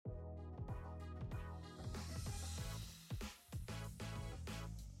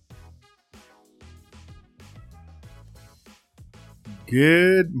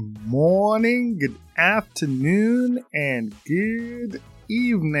Good morning, good afternoon, and good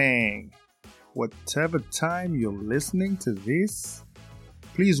evening. Whatever time you're listening to this,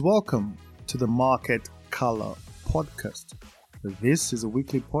 please welcome to the Market Color Podcast. This is a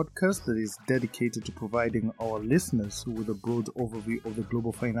weekly podcast that is dedicated to providing our listeners with a broad overview of the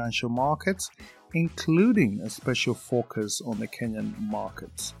global financial markets, including a special focus on the Kenyan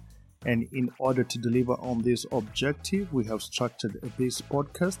markets. And in order to deliver on this objective, we have structured this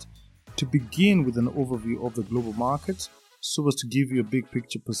podcast to begin with an overview of the global markets so as to give you a big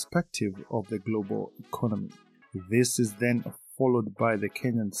picture perspective of the global economy. This is then followed by the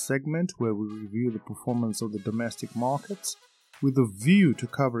Kenyan segment where we review the performance of the domestic markets with a view to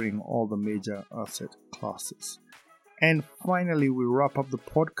covering all the major asset classes. And finally, we wrap up the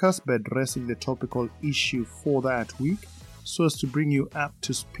podcast by addressing the topical issue for that week so as to bring you up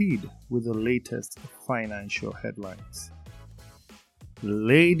to speed with the latest financial headlines.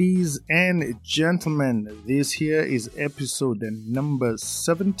 Ladies and gentlemen, this here is episode number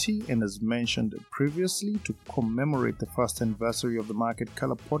 70, and as mentioned previously, to commemorate the first anniversary of the Market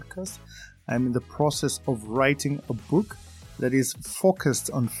Color Podcast, I'm in the process of writing a book that is focused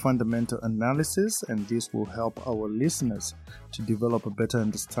on fundamental analysis, and this will help our listeners to develop a better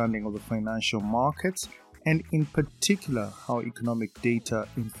understanding of the financial markets and in particular how economic data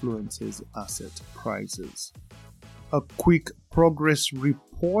influences asset prices. A quick progress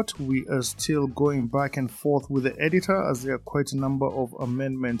report. We are still going back and forth with the editor as there are quite a number of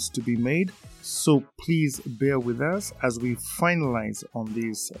amendments to be made, so please bear with us as we finalize on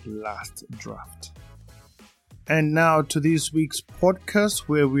this last draft. And now to this week's podcast,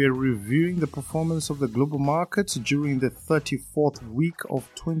 where we are reviewing the performance of the global markets during the 34th week of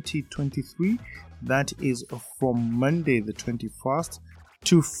 2023. That is from Monday the 21st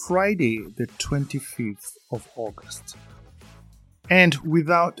to Friday the 25th of August. And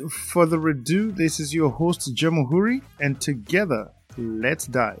without further ado, this is your host Jamuhuri, and together let's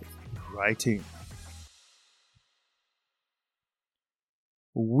dive right in.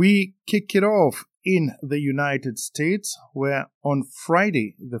 We kick it off in the United States, where on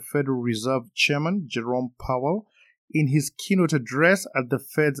Friday, the Federal Reserve Chairman Jerome Powell, in his keynote address at the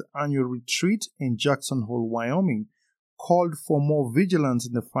Fed's annual retreat in Jackson Hole, Wyoming, called for more vigilance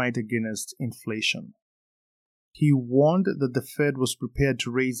in the fight against inflation. He warned that the Fed was prepared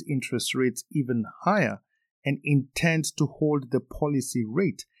to raise interest rates even higher and intends to hold the policy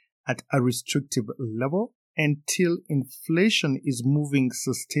rate at a restrictive level until inflation is moving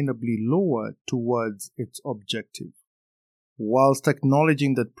sustainably lower towards its objective. Whilst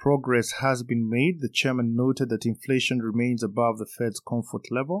acknowledging that progress has been made, the chairman noted that inflation remains above the Fed's comfort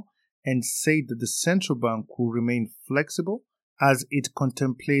level and said that the central bank will remain flexible as it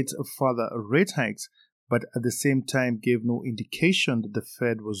contemplates further rate hikes, but at the same time gave no indication that the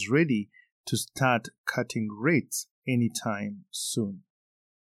Fed was ready to start cutting rates anytime soon.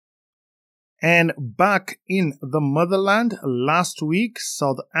 And back in the motherland, last week,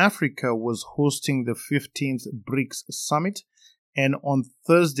 South Africa was hosting the 15th BRICS Summit, and on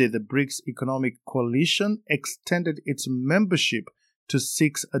Thursday, the BRICS Economic Coalition extended its membership to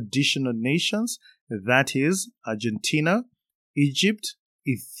 6 additional nations, that is, Argentina, Egypt,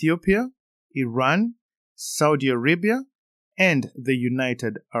 Ethiopia, Iran, Saudi Arabia, and the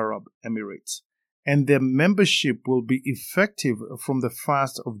United Arab Emirates. And their membership will be effective from the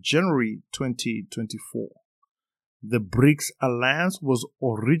 1st of January 2024. The BRICS alliance was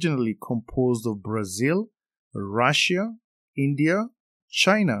originally composed of Brazil, Russia, India,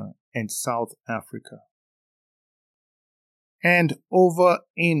 China, and South Africa. And over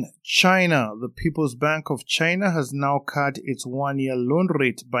in China, the People's Bank of China has now cut its one-year loan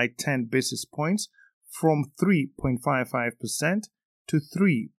rate by 10 basis points from 3.55% to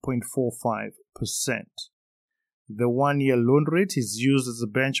 3.45%. The one-year loan rate is used as a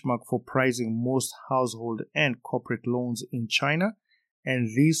benchmark for pricing most household and corporate loans in China,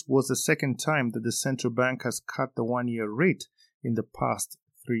 and this was the second time that the central bank has cut the one-year rate in the past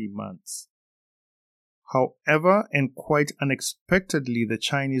 3 months. However, and quite unexpectedly, the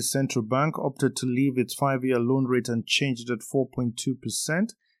Chinese central bank opted to leave its 5-year loan rate unchanged at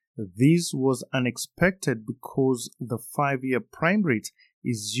 4.2%. This was unexpected because the 5-year prime rate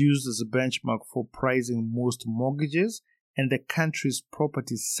is used as a benchmark for pricing most mortgages, and the country's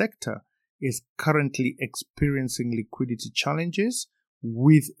property sector is currently experiencing liquidity challenges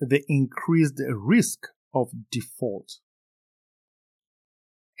with the increased risk of default.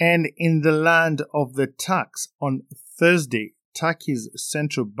 And in the land of the tax, on Thursday, Turkey's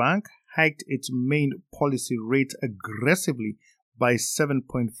central bank hiked its main policy rate aggressively by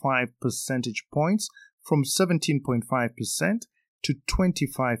 7.5 percentage points from 17.5% to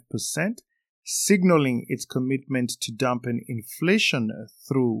 25%, signaling its commitment to dampen inflation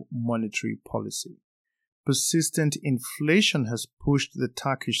through monetary policy. Persistent inflation has pushed the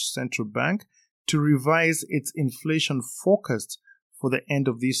Turkish central bank to revise its inflation forecast for the end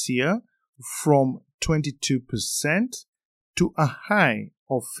of this year from 22% to a high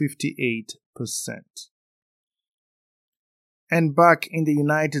of 58%. And back in the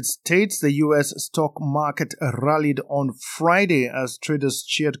United States, the U.S. stock market rallied on Friday as traders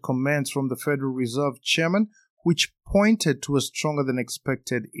cheered comments from the Federal Reserve Chairman, which pointed to a stronger than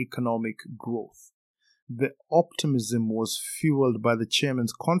expected economic growth. The optimism was fueled by the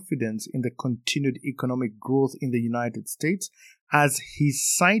chairman's confidence in the continued economic growth in the United States, as he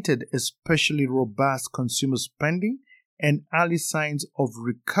cited especially robust consumer spending and early signs of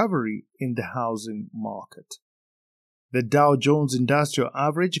recovery in the housing market. The Dow Jones Industrial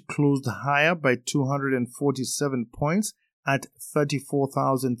Average closed higher by 247 points at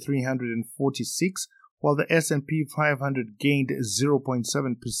 34,346, while the S&P 500 gained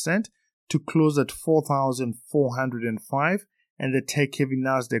 0.7% to close at 4,405, and the tech-heavy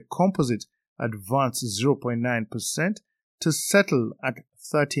Nasdaq Composite advanced 0.9% to settle at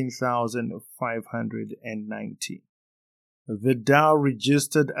 13,590. The Dow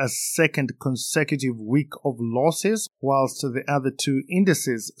registered a second consecutive week of losses, whilst the other two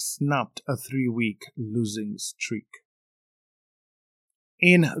indices snapped a 3-week losing streak.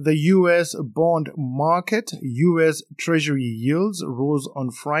 In the U.S. bond market, U.S. Treasury yields rose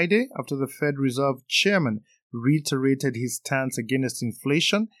on Friday after the Fed Reserve Chairman reiterated his stance against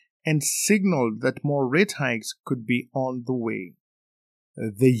inflation and signaled that more rate hikes could be on the way.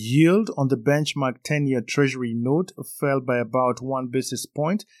 The yield on the benchmark 10-year Treasury note fell by about 1 basis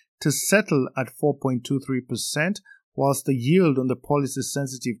point to settle at 4.23%, whilst the yield on the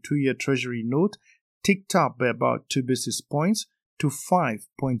policy-sensitive 2-year Treasury note ticked up by about 2 basis points to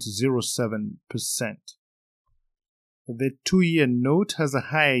 5.07%. The 2-year note has a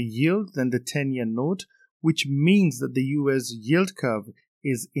higher yield than the 10-year note, which means that the U.S. yield curve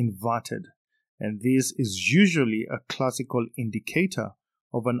is inverted, and this is usually a classical indicator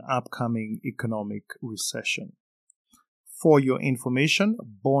of an upcoming economic recession. For your information,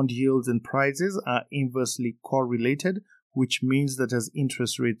 bond yields and prices are inversely correlated, which means that as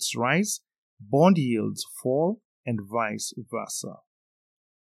interest rates rise, bond yields fall and vice versa.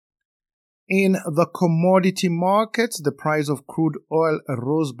 In the commodity markets, the price of crude oil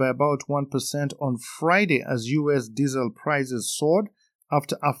rose by about 1% on Friday as U.S. diesel prices soared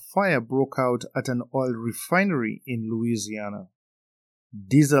after a fire broke out at an oil refinery in Louisiana.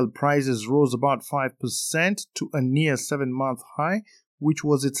 Diesel prices rose about 5% to a near 7-month high, which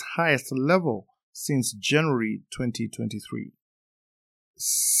was its highest level since January 2023.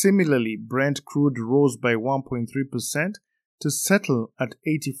 Similarly, Brent crude rose by 1.3% to settle at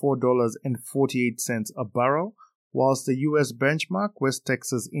 $84.48 a barrel, whilst the U.S. benchmark West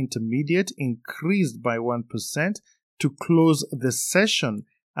Texas Intermediate increased by 1% to close the session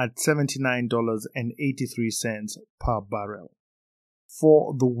at $79.83 per barrel.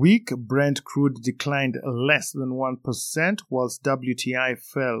 For the week, Brent crude declined less than 1%, whilst WTI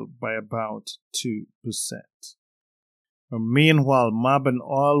fell by about 2%. Meanwhile, Murban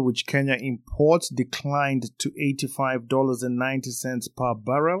oil, which Kenya imports, declined to $85.90 per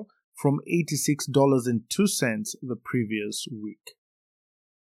barrel from $86.02 the previous week.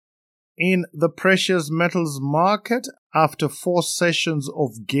 In the precious metals market, after 4 sessions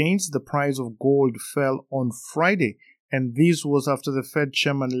of gains, the price of gold fell on Friday, and this was after the Fed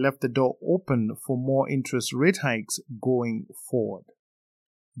chairman left the door open for more interest rate hikes going forward.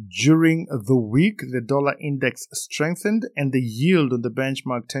 During the week, the dollar index strengthened and the yield on the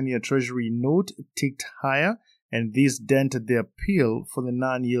benchmark 10-year Treasury note ticked higher, and this dented the appeal for the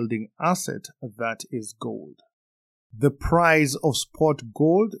non-yielding asset that is gold. The price of spot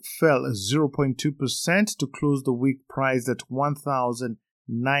gold fell 0.2% to close the week priced at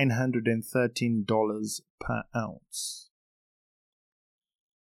 $1,913 per ounce.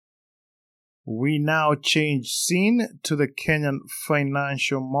 We now change scene to the Kenyan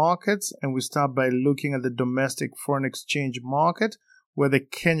financial markets, and we start by looking at the domestic foreign exchange market, where the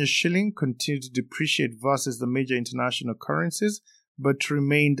Kenya shilling continued to depreciate versus the major international currencies, but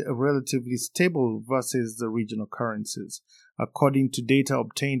remained relatively stable versus the regional currencies. According to data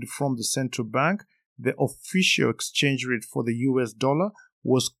obtained from the central bank, the official exchange rate for the US dollar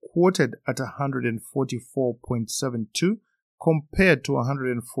was quoted at 144.72 compared to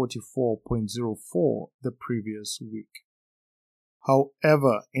 144.04 the previous week.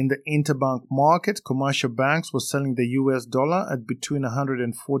 However, in the interbank market, commercial banks were selling the US dollar at between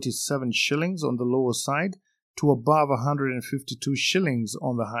 147 shillings on the lower side to above 152 shillings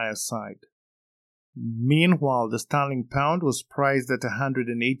on the higher side. Meanwhile, the sterling pound was priced at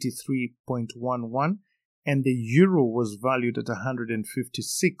 183.11 and the euro was valued at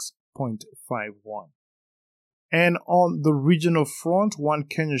 156.51. And on the regional front, one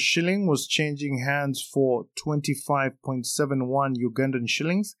Kenyan shilling was changing hands for 25.71 Ugandan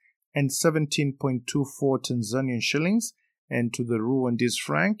shillings and 17.24 Tanzanian shillings, and to the Rwandese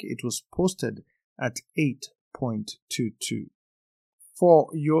franc, it was posted at 8.22. For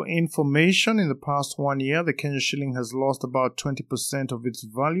your information, in the past 1 year, the Kenyan shilling has lost about 20% of its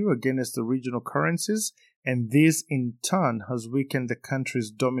value against the regional currencies, and this in turn has weakened the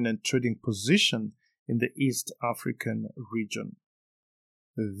country's dominant trading position in the East African region.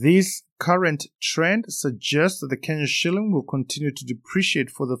 This current trend suggests that the Kenyan shilling will continue to depreciate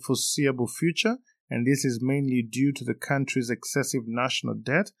for the foreseeable future, and this is mainly due to the country's excessive national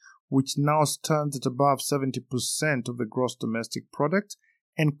debt, which now stands at above 70% of the gross domestic product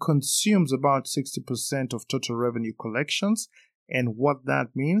and consumes about 60% of total revenue collections. And what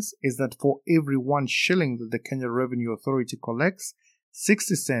that means is that for every 1 shilling that the Kenya Revenue Authority collects,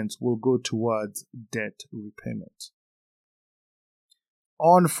 60 cents will go towards debt repayment.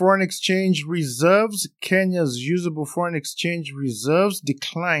 On foreign exchange reserves, Kenya's usable foreign exchange reserves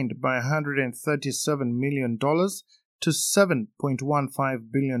declined by $137 million to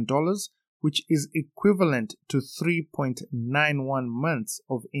 $7.15 billion, which is equivalent to 3.91 months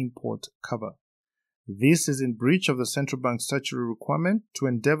of import cover. This is in breach of the central bank's statutory requirement to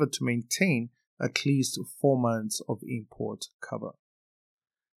endeavor to maintain at least 4 months of import cover.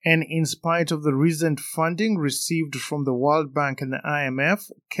 And in spite of the recent funding received from the World Bank and the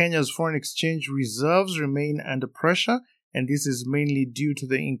IMF, Kenya's foreign exchange reserves remain under pressure, and this is mainly due to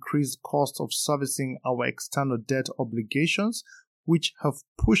the increased cost of servicing our external debt obligations, which have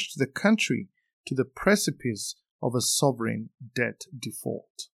pushed the country to the precipice of a sovereign debt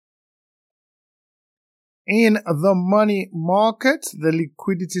default. In the money market, the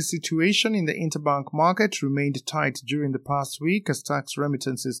liquidity situation in the interbank market remained tight during the past week as tax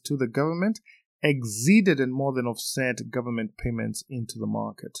remittances to the government exceeded and more than offset government payments into the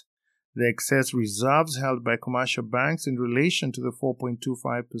market. The excess reserves held by commercial banks in relation to the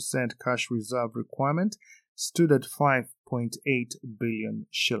 4.25% cash reserve requirement stood at 5.8 billion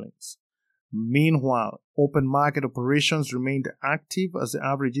shillings. Meanwhile, open market operations remained active as the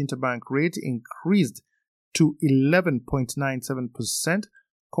average interbank rate increased to 11.97%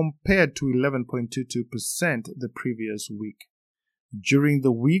 compared to 11.22% the previous week. During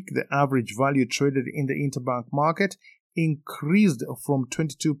the week, the average value traded in the interbank market increased from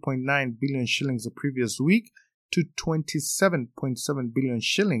 22.9 billion shillings the previous week to 27.7 billion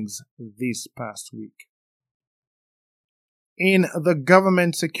shillings this past week. In the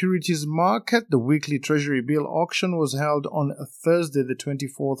government securities market, the weekly Treasury bill auction was held on Thursday, the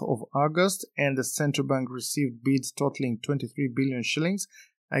 24th of August, and the central bank received bids totaling 23 billion shillings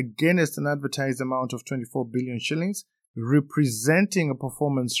against an advertised amount of 24 billion shillings, representing a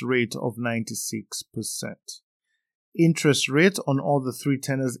performance rate of 96%. Interest rates on all the three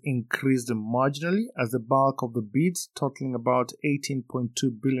tenors increased marginally as the bulk of the bids, totaling about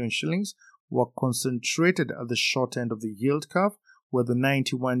 18.2 billion shillings, were concentrated at the short end of the yield curve, where the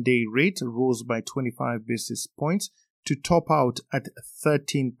 91-day rate rose by 25 basis points to top out at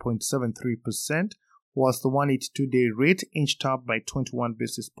 13.73%, whilst the 182-day rate inched up by 21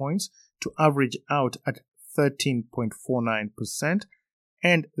 basis points to average out at 13.49%,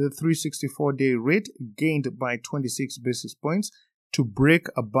 and the 364-day rate gained by 26 basis points to break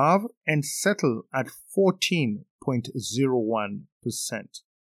above and settle at 14.01%.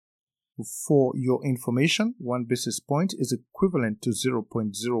 For your information, 1 basis point is equivalent to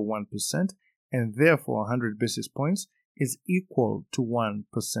 0.01%, and therefore 100 basis points is equal to 1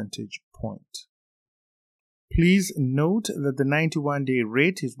 percentage point. Please note that the 91-day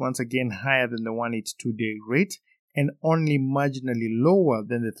rate is once again higher than the 182-day rate and only marginally lower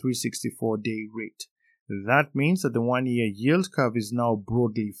than the 364-day rate. That means that the 1-year yield curve is now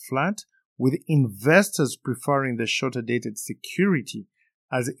broadly flat, with investors preferring the shorter dated security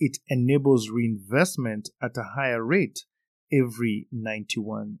as it enables reinvestment at a higher rate every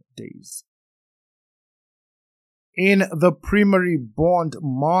 91 days. In the primary bond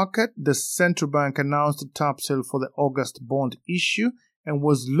market, the central bank announced a top sale for the August bond issue and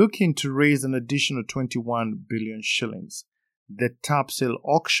was looking to raise an additional 21 billion shillings. The top sale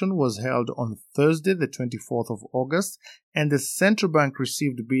auction was held on Thursday, the 24th of August, and the central bank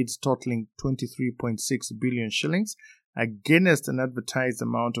received bids totaling 23.6 billion shillings against an advertised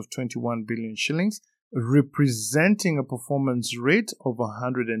amount of 21 billion shillings, representing a performance rate of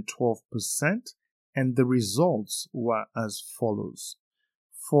 112%, and the results were as follows.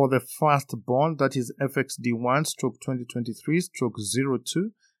 For the first bond, that is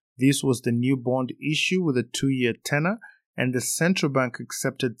FXD1/2023/02, this was the new bond issue with a 2-year tenor, and the central bank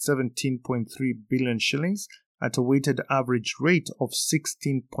accepted 17.3 billion shillings at a weighted average rate of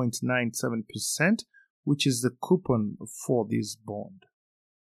 16.97%, which is the coupon for this bond.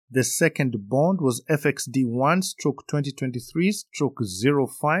 The second bond was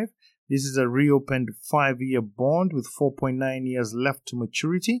FXD1/2023/05. This is a reopened 5-year bond with 4.9 years left to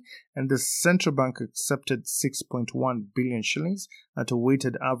maturity, and the central bank accepted 6.1 billion shillings at a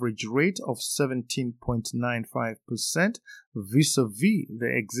weighted average rate of 17.95% vis-a-vis the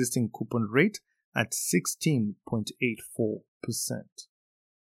existing coupon rate at 16.84%.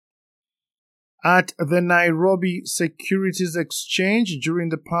 At the Nairobi Securities Exchange during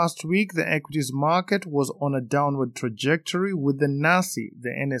the past week, the equities market was on a downward trajectory with the NASI, the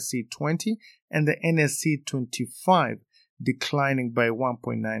NSE 20, and the NSE 25 declining by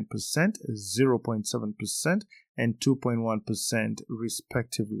 1.9%, 0.7%, and 2.1%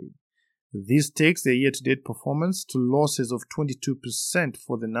 respectively. This takes the year-to-date performance to losses of 22%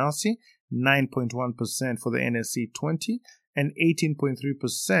 for the NASI, 9.1% for the NSE 20, and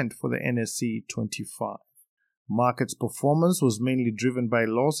 18.3% for the NSE 25. Market's performance was mainly driven by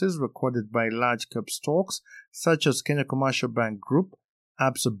losses recorded by large-cap stocks such as Kenya Commercial Bank Group,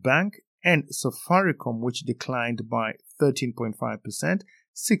 Absa Bank, and Safaricom, which declined by 13.5%,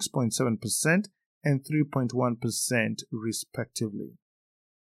 6.7%, and 3.1% respectively.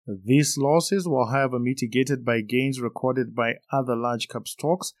 These losses were, however, mitigated by gains recorded by other large-cap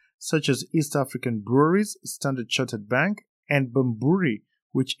stocks such as East African Breweries, Standard Chartered Bank, and Bamburi,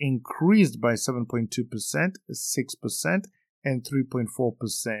 which increased by 7.2%, 6%, and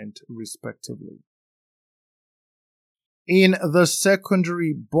 3.4% respectively. In the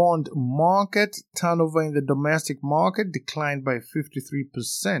secondary bond market, turnover in the domestic market declined by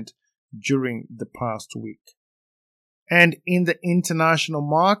 53% during the past week. And in the international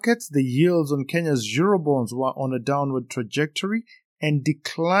markets, the yields on Kenya's Eurobonds were on a downward trajectory and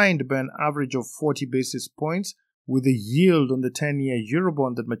declined by an average of 40 basis points, with the yield on the 10-year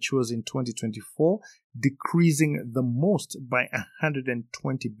Eurobond that matures in 2024 decreasing the most by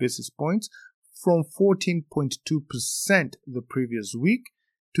 120 basis points from 14.2% the previous week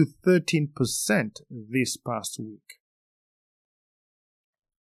to 13% this past week.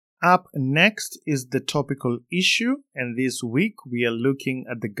 Up next is the topical issue, and this week we are looking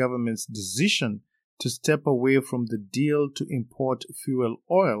at the government's decision to step away from the deal to import fuel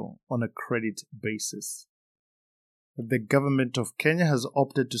oil on a credit basis. The government of Kenya has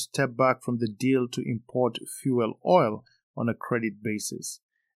opted to step back from the deal to import fuel oil on a credit basis.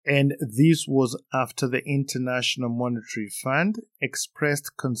 And this was after the International Monetary Fund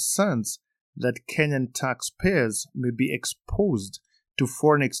expressed concerns that Kenyan taxpayers may be exposed to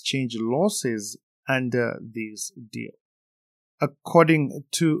foreign exchange losses under this deal. According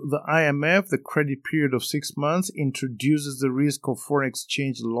to the IMF, the credit period of 6 months introduces the risk of foreign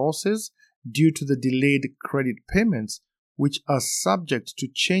exchange losses due to the delayed credit payments, which are subject to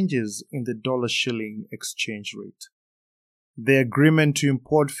changes in the dollar-shilling exchange rate. The agreement to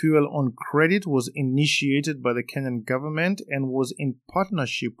import fuel on credit was initiated by the Kenyan government and was in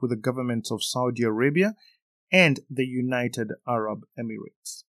partnership with the governments of Saudi Arabia and the United Arab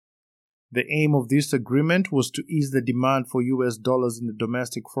Emirates. The aim of this agreement was to ease the demand for US dollars in the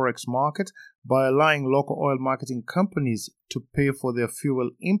domestic forex market by allowing local oil marketing companies to pay for their fuel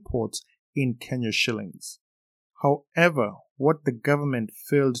imports in Kenya shillings. However, what the government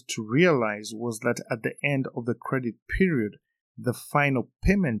failed to realize was that at the end of the credit period, the final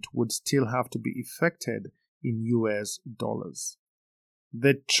payment would still have to be effected in US dollars.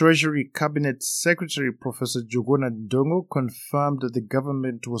 The Treasury Cabinet Secretary, Professor Njuguna Ndung'u, confirmed that the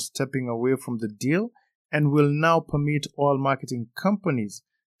government was stepping away from the deal and will now permit oil marketing companies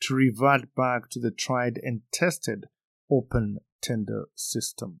to revert back to the tried and tested open tender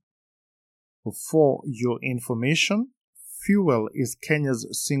system. For your information, fuel is Kenya's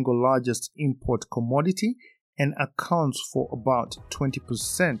single largest import commodity and accounts for about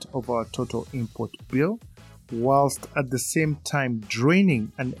 20% of our total import bill, whilst at the same time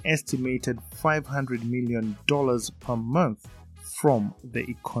draining an estimated $500 million per month from the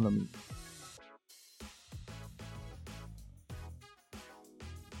economy.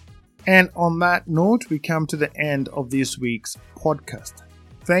 And on that note, we come to the end of this week's podcast.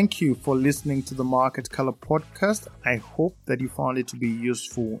 Thank you for listening to the Market Color podcast. I hope that you found it to be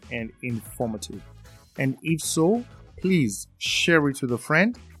useful and informative. And if so, please share it with a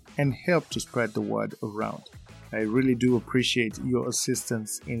friend and help to spread the word around. I really do appreciate your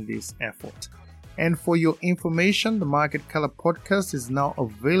assistance in this effort. And for your information, the Market Color podcast is now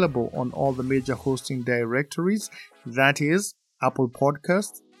available on all the major hosting directories. That is Apple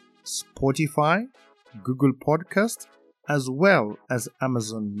Podcast, Spotify, Google Podcast, as well as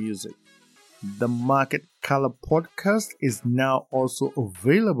Amazon Music. The Market Color podcast is now also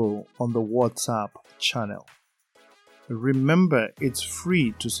available on the WhatsApp channel. Remember, it's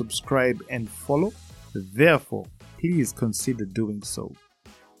free to subscribe and follow. Therefore, please consider doing so.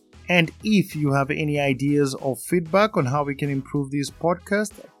 And if you have any ideas or feedback on how we can improve this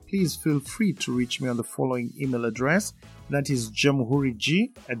podcast, please feel free to reach me on the following email address. That is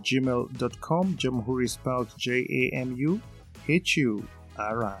jamhuri@gmail.com. Jamhuri spelled Jamuhuri.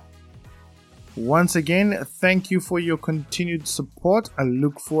 Once again, thank you for your continued support. I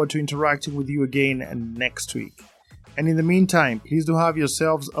look forward to interacting with you again next week. And in the meantime, please do have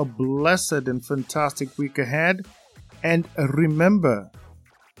yourselves a blessed and fantastic week ahead. And remember,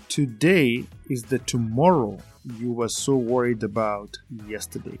 today is the tomorrow you were so worried about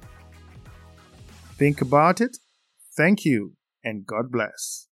yesterday. Think about it. Thank you, and God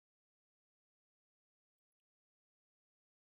bless.